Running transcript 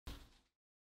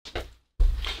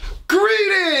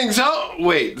Greetings! Oh,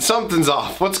 wait, something's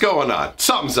off. What's going on?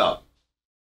 Something's up.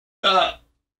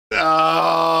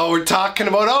 We're talking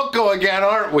about Oko again,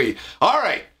 aren't we? All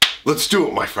right, let's do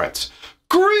it, my friends.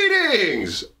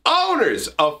 Greetings, owners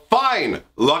of fine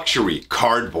luxury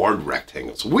cardboard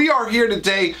rectangles. We are here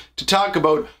today to talk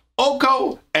about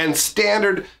Oko and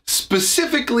Standard.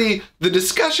 Specifically, the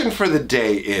discussion for the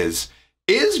day is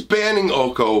banning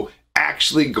Oko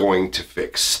actually going to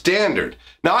fix Standard?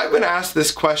 Now, I've been asked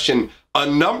this question a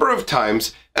number of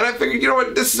times, and I figured, you know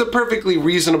what, this is a perfectly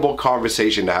reasonable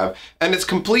conversation to have, and it's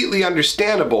completely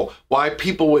understandable why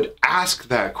people would ask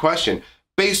that question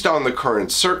based on the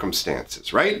current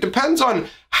circumstances, right? It depends on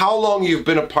how long you've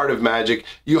been a part of Magic.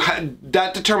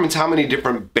 That determines how many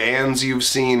different bans you've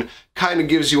seen, kind of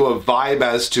gives you a vibe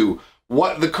as to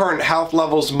what the current health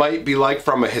levels might be like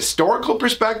from a historical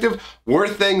perspective. Were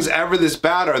things ever this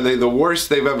bad? Are they the worst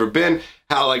they've ever been?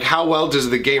 How well does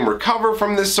the game recover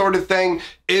from this sort of thing?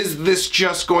 Is this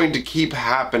just going to keep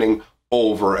happening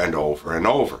over and over and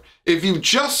over? If you've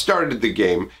just started the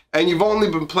game and you've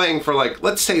only been playing for, like,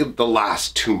 let's say the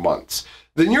last 2 months,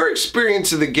 then your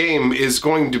experience of the game is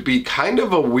going to be kind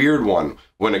of a weird one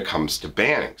when it comes to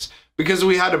bannings. Because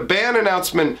we had a ban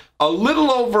announcement a little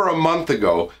over a month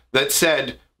ago that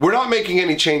said, we're not making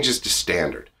any changes to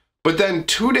Standard. But then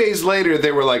 2 days later,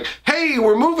 they were like, hey,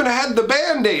 we're moving ahead the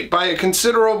ban date by a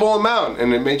considerable amount.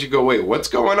 And it made you go, wait, what's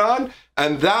going on?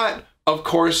 And that, of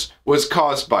course, was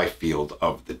caused by Field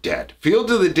of the Dead.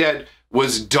 Field of the Dead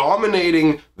was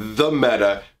dominating the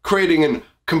meta, creating a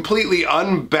completely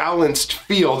unbalanced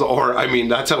field, or I mean,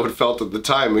 that's how it felt at the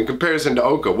time in comparison to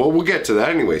Oko. Well, we'll get to that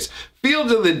anyways.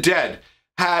 Field of the Dead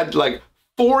had like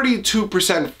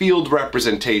 42% field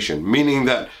representation, meaning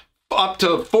that up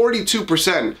to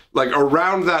 42%, like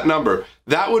around that number,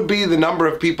 that would be the number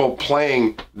of people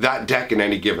playing that deck in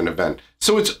any given event.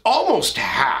 So it's almost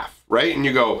half, right? And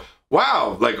you go,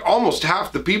 wow, like almost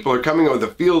half the people are coming out with a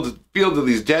field of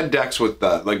these dead decks with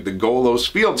the, like the Golos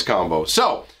Fields combo.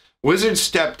 So Wizards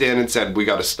stepped in and said, we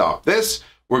got to stop this.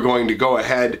 We're going to go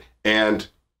ahead and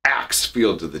axe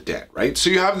Field of the Dead, right? So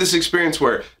you have this experience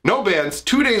where no bans,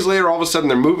 2 days later, all of a sudden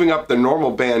they're moving up the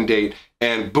normal ban date,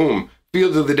 and boom,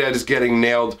 Field of the Dead is getting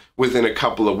nailed within a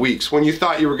couple of weeks when you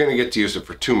thought you were going to get to use it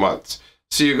for 2 months.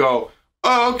 So you go,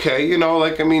 oh, okay, you know,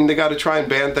 like, I mean, they got to try and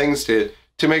ban things to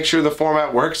make sure the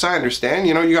format works. I understand,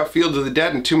 you know, you got Field of the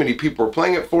Dead and too many people are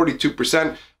playing it,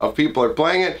 42% of people are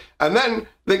playing it. And then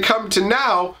they come to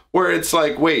now where it's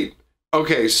like, wait,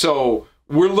 okay, so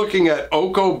we're looking at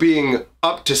Oko being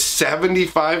up to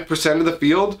 75% of the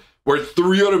field, where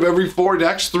 3 out of every 4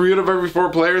 decks, 3 out of every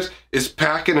 4 players is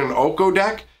packing an Oko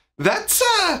deck. That's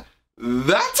a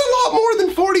lot more than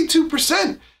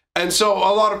 42%. And so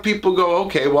a lot of people go,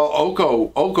 okay, well,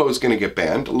 Oko is going to get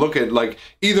banned. Look at, like,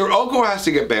 either Oko has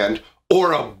to get banned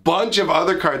or a bunch of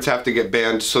other cards have to get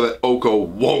banned so that Oko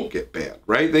won't get banned,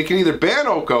 right? They can either ban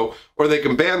Oko or they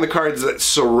can ban the cards that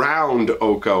surround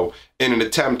Oko in an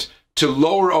attempt to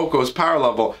lower Oko's power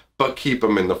level but keep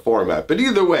them in the format. But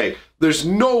either way, there's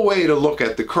no way to look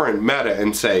at the current meta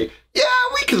and say, yeah,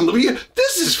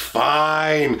 this is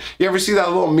fine. You ever see that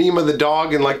little meme of the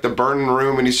dog in like the burning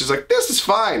room and he's just like, this is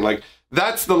fine. Like,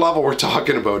 that's the level we're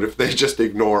talking about if they just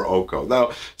ignore Oko.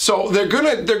 Now, so they're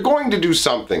going to do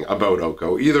something about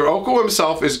Oko. Either Oko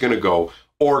himself is going to go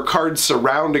or cards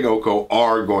surrounding Oko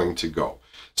are going to go.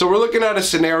 So we're looking at a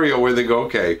scenario where they go,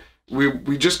 okay,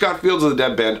 we just got Fields of the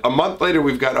Dead banned. A month later,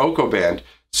 we've got Oko banned.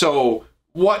 So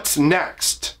what's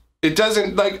next? It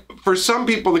doesn't, like, for some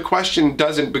people, the question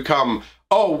doesn't become,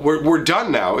 oh, we're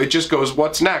done now. It just goes,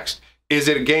 what's next? Is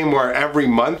it a game where every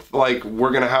month, like, we're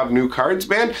going to have new cards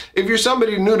banned? If you're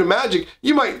somebody new to Magic,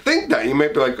 you might think that. You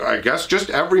might be like, I guess just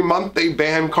every month they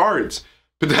ban cards.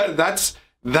 But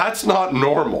that's not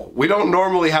normal. We don't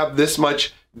normally have this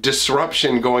much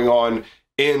disruption going on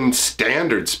in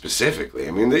Standard specifically.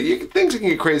 I mean, things can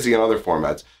get crazy in other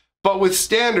formats. But with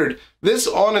Standard, this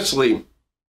honestly,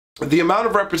 the amount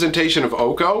of representation of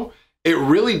Oko, it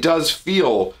really does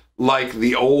feel like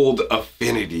the old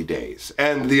Affinity days.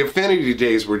 And the Affinity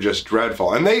days were just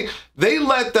dreadful. And they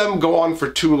let them go on for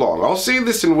too long. I'll say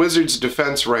this in Wizards'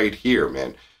 defense right here,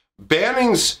 man.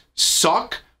 Bannings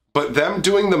suck, but them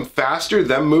doing them faster,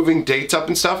 them moving dates up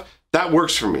and stuff, that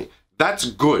works for me. That's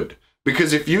good.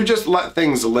 Because if you just let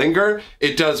things linger,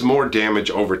 it does more damage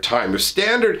over time. If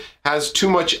Standard has too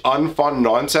much unfun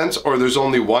nonsense, or there's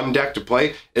only one deck to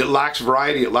play, it lacks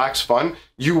variety, it lacks fun,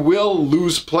 you will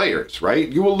lose players, right?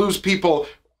 You will lose people,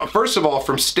 first of all,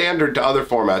 from Standard to other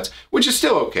formats, which is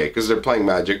still okay because they're playing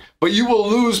Magic, but you will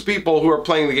lose people who are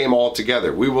playing the game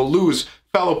altogether. We will lose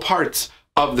fellow parts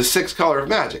of the 6 color of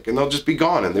magic, and they'll just be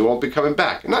gone and they won't be coming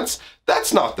back. And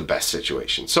that's not the best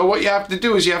situation. So what you have to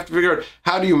do is you have to figure out,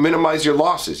 how do you minimize your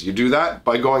losses? You do that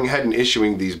by going ahead and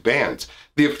issuing these bans.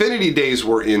 The affinity days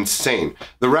were insane.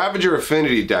 The Ravager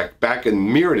affinity deck back in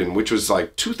Mirrodin, which was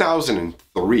like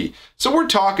 2003. So we're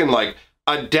talking like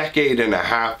a decade and a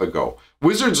half ago.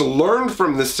 Wizards learned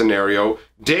from this scenario,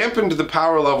 dampened the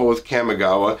power level with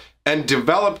Kamigawa, and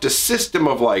developed a system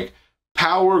of like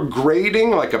power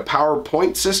grading, like a power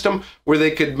point system, where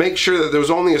they could make sure that there was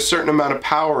only a certain amount of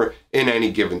power in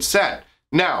any given set.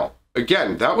 Now,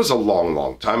 again, that was a long,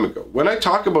 long time ago. When I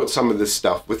talk about some of this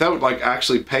stuff without like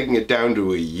actually pegging it down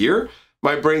to a year,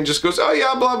 my brain just goes, oh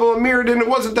yeah, blah, blah, Mirrodin, it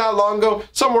wasn't that long ago,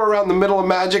 somewhere around the middle of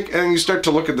Magic, and you start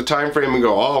to look at the time frame and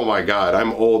go, oh my God,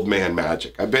 I'm old man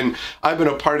Magic. I've been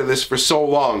a part of this for so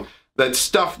long that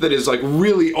stuff that is like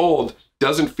really old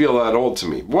doesn't feel that old to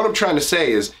me. What I'm trying to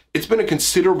say is it's been a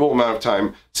considerable amount of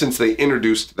time since they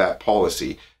introduced that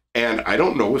policy, and I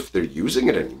don't know if they're using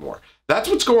it anymore. That's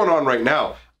what's going on right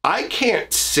now. I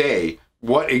can't say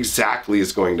what exactly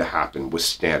is going to happen with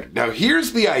Standard. Now,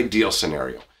 here's the ideal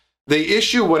scenario. They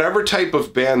issue whatever type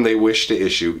of ban they wish to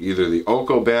issue, either the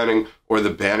Oko banning or the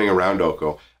banning around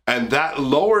Oko, and that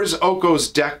lowers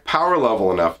Oko's deck power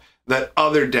level enough that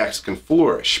other decks can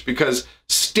flourish, because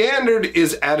Standard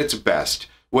is at its best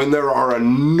when there are a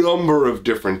number of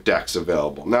different decks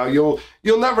available. Now, you'll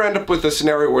never end up with a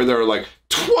scenario where there are like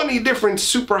 20 different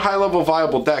super high-level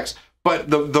viable decks, but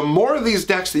the more of these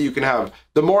decks that you can have,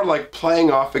 the more like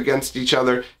playing off against each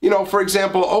other. You know, for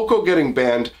example, Oko getting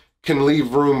banned can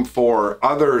leave room for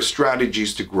other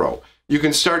strategies to grow. You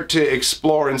can start to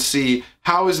explore and see,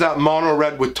 how is that mono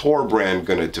red with Tor brand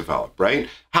going to develop, right?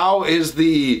 How is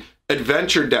the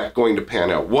adventure deck going to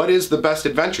pan out? What is the best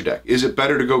adventure deck? Is it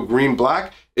better to go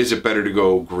green-black? Is it better to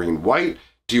go green-white?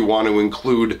 Do you want to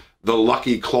include the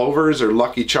lucky clovers or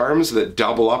lucky charms that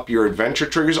double up your adventure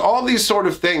triggers? All these sort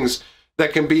of things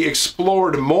that can be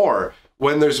explored more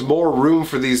when there's more room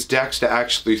for these decks to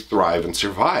actually thrive and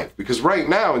survive. Because right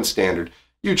now in Standard,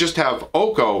 you just have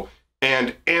Oko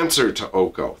and answer to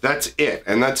Oko. That's it.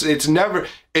 And it's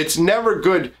never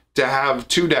good to have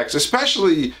two decks,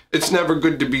 especially it's never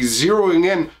good to be zeroing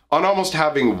in on almost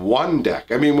having one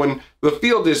deck. I mean, when the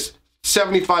field is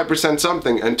 75%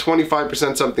 something and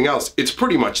 25% something else, it's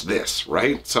pretty much this,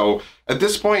 right? So at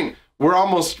this point, we're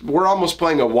almost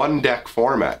playing a one deck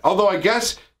format. Although I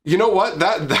guess, you know what,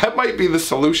 that might be the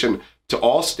solution to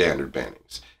all Standard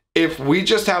bannings. If we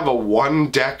just have a one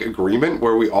deck agreement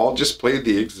where we all just play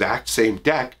the exact same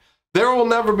deck, there will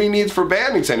never be needs for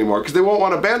bannings anymore, because they won't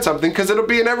want to ban something because it'll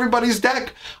be in everybody's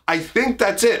deck. I think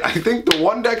that's it. I think the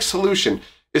one deck solution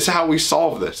is how we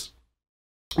solve this.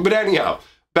 But anyhow,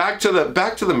 back to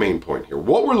the main point here.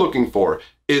 What we're looking for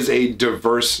is a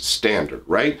diverse Standard,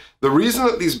 right? The reason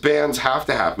that these bans have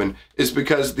to happen is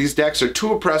because these decks are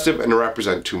too oppressive and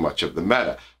represent too much of the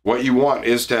meta. What you want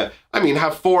is to,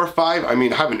 have 4 or 5,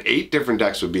 having 8 different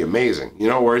decks would be amazing, you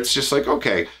know, where it's just like,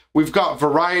 okay, we've got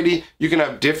variety, you can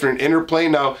have different interplay.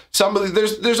 Now,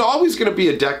 there's always going to be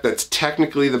a deck that's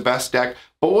technically the best deck,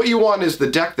 but what you want is the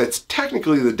deck that's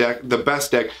technically the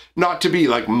best deck, not to be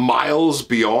like miles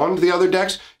beyond the other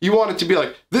decks. You want it to be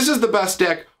like, this is the best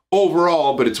deck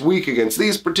overall, but it's weak against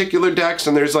these particular decks,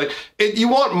 and there's like, you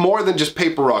want more than just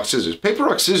paper, rock, scissors. Paper,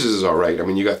 rock, scissors is all right. I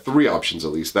mean, you got 3 options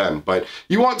at least then, but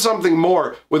you want something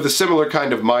more with a similar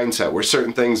kind of mindset where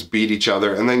certain things beat each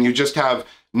other, and then you just have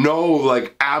no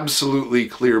like absolutely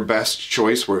clear best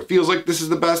choice where it feels like this is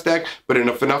the best deck, but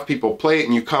if enough people play it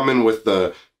and you come in with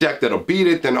the deck that'll beat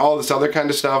it, then all this other kind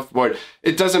of stuff, but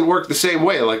it doesn't work the same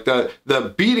way. Like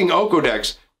the beating Oko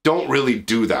decks don't really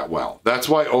do that well. That's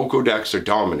why Oko decks are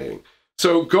dominating.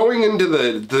 So going into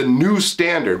the new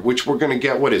Standard, which we're going to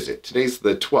get, what is it? Today's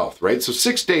the 12th, right? So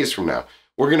 6 days from now,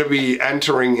 we're going to be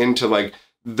entering into like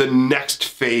the next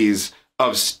phase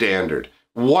of Standard.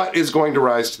 What is going to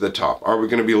rise to the top? Are we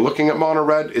going to be looking at mono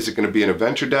red? Is it going to be an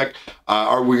adventure deck?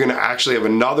 Are we going to actually have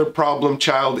another problem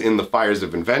child in the Fires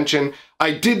of Invention?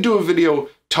 I did do a video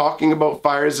talking about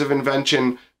Fires of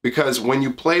Invention, because when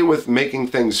you play with making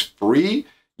things free,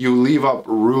 you leave up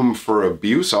room for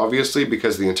abuse, obviously,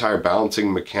 because the entire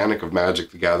balancing mechanic of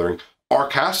Magic the Gathering are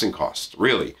casting costs,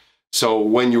 really. So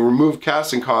when you remove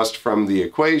casting cost from the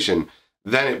equation,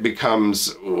 then it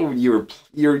becomes, oh, you're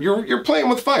playing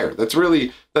with fire. That's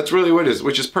really what it is,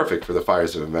 which is perfect for the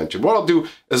Fires of Invention. What I'll do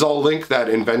is I'll link that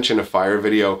Invention of Fire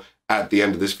video at the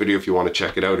end of this video if you want to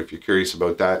check it out, if you're curious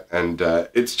about that. And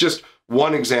it's just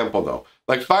one example though.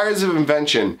 Like Fires of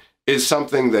Invention is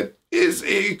something that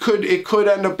it could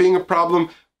end up being a problem,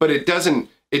 but it doesn't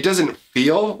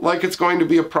feel like it's going to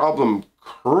be a problem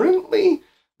currently.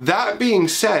 That being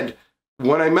said,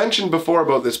 when I mentioned before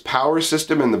about this power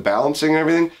system and the balancing and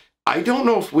everything, I don't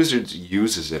know if Wizards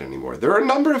uses it anymore. There are a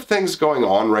number of things going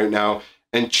on right now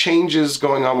and changes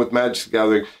going on with Magic the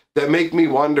Gathering that make me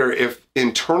wonder if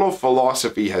internal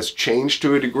philosophy has changed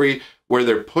to a degree where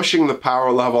they're pushing the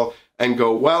power level and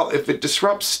go, well, if it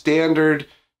disrupts standard,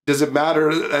 does it matter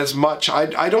as much?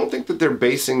 I don't think that they're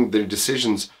basing their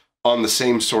decisions on the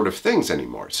same sort of things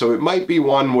anymore. So it might be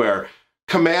one where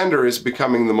Commander is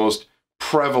becoming the most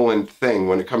prevalent thing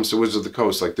when it comes to Wizards of the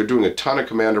Coast. Like, they're doing a ton of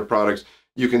Commander products.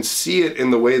 You can see it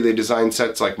in the way they design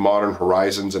sets like Modern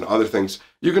Horizons and other things.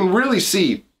 You can really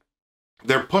see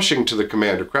they're pushing to the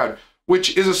Commander crowd,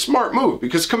 which is a smart move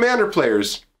because Commander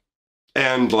players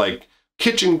and like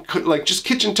just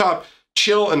kitchen top,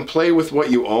 chill and play with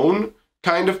what you own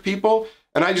kind of people.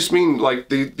 And I just mean like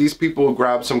these people will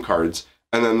grab some cards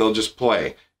and then they'll just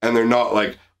play. And they're not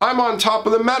like, I'm on top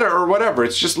of the meta or whatever.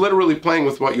 It's just literally playing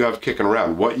with what you have kicking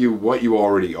around, what you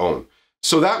already own.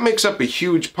 So that makes up a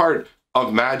huge part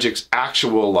of Magic's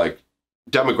actual like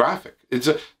demographic. It's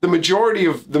the majority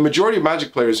of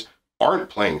Magic players aren't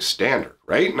playing Standard,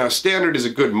 right? Now Standard is a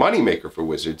good moneymaker for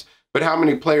Wizards, but how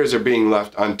many players are being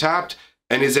left untapped?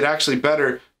 And is it actually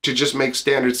better to just make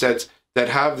Standard sets that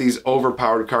have these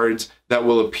overpowered cards that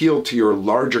will appeal to your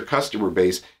larger customer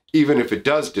base, even if it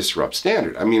does disrupt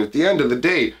Standard? I mean, at the end of the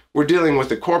day, we're dealing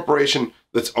with a corporation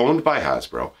that's owned by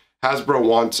Hasbro. Hasbro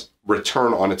wants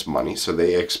return on its money, so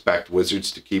they expect Wizards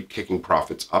to keep kicking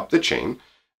profits up the chain.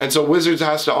 And so Wizards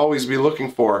has to always be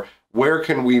looking for, where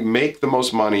can we make the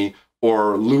most money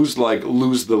or lose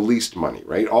the least money,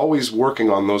 right? Always working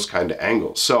on those kind of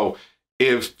angles. So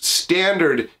if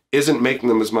Standard isn't making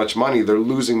them as much money, they're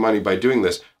losing money by doing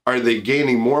this. Are they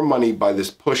gaining more money by this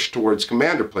push towards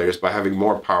Commander players by having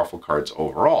more powerful cards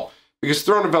overall? Because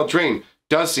Throne of Eldraine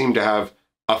does seem to have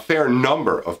a fair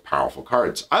number of powerful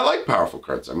cards. I like powerful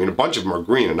cards. I mean, a bunch of them are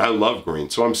green, and I love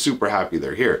green, so I'm super happy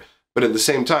they're here. But at the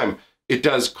same time, it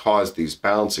does cause these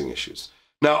balancing issues.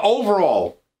 Now,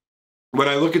 overall, when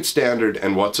I look at Standard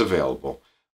and what's available,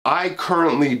 I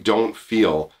currently don't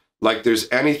feel like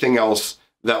there's anything else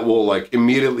that will like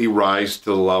immediately rise to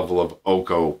the level of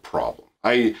Oko problem.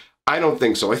 I don't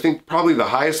think so. I think probably the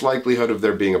highest likelihood of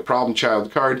there being a problem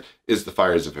child card is the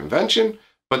Fires of Invention,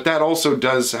 but that also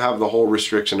does have the whole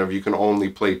restriction of you can only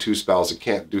play 2 spells. It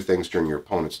can't do things during your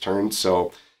opponent's turn,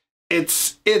 so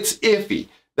it's iffy.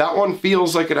 That one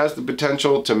feels like it has the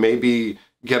potential to maybe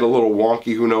get a little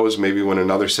wonky. Who knows? Maybe when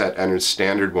another set enters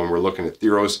Standard, when we're looking at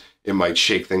Theros, it might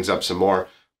shake things up some more.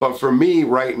 But for me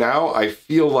right now, I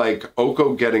feel like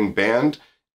Oko getting banned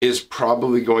is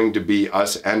probably going to be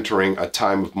us entering a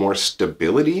time of more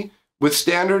stability with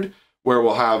Standard, where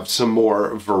we'll have some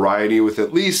more variety with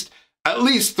at least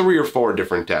 3 or 4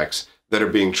 different decks that are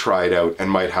being tried out and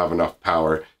might have enough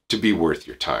power to be worth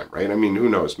your time, right? I mean, who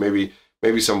knows? Maybe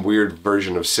some weird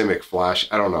version of Simic Flash.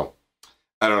 I don't know.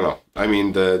 I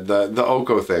mean, the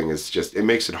Oko thing is just, it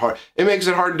makes it hard. It makes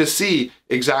it hard to see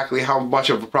exactly how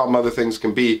much of a problem other things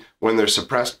can be when they're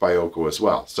suppressed by Oko as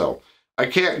well. So I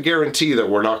can't guarantee that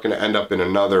we're not going to end up in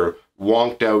another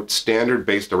wonked out Standard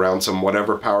based around some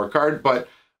whatever power card. But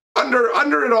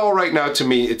under it all right now, to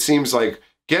me, it seems like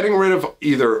getting rid of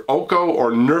either Oko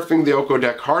or nerfing the Oko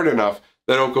deck hard enough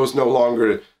that Oko's no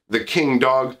longer the king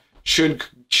dog should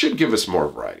give us more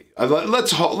variety.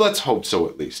 Let's hope so,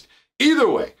 at least. Either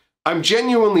way, I'm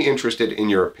genuinely interested in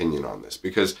your opinion on this,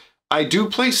 because I do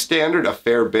play Standard a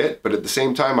fair bit, but at the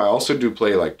same time, I also do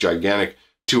play like gigantic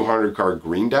 200 card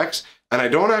green decks. And I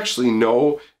don't actually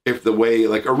know if the way,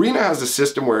 like Arena has a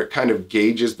system where it kind of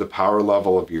gauges the power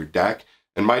level of your deck.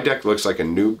 And my deck looks like a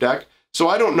noob deck. So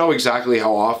I don't know exactly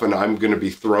how often I'm going to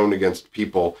be thrown against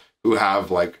people who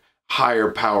have like higher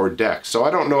powered decks. So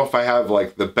I don't know if I have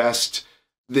like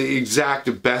the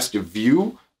exact best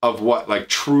view of what like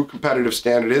true competitive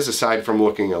Standard is, aside from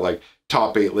looking at like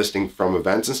top 8 listing from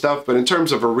events and stuff. But in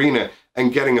terms of Arena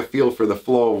and getting a feel for the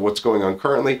flow of what's going on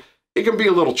currently, it can be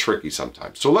a little tricky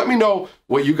sometimes. So let me know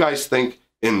what you guys think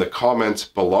in the comments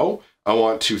below. I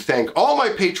want to thank all my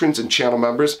patrons and channel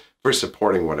members for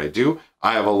supporting what I do.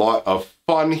 I have a lot of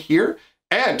fun here.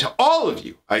 And to all of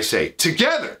you, I say,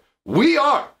 together, we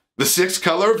are the 6th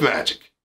color of magic.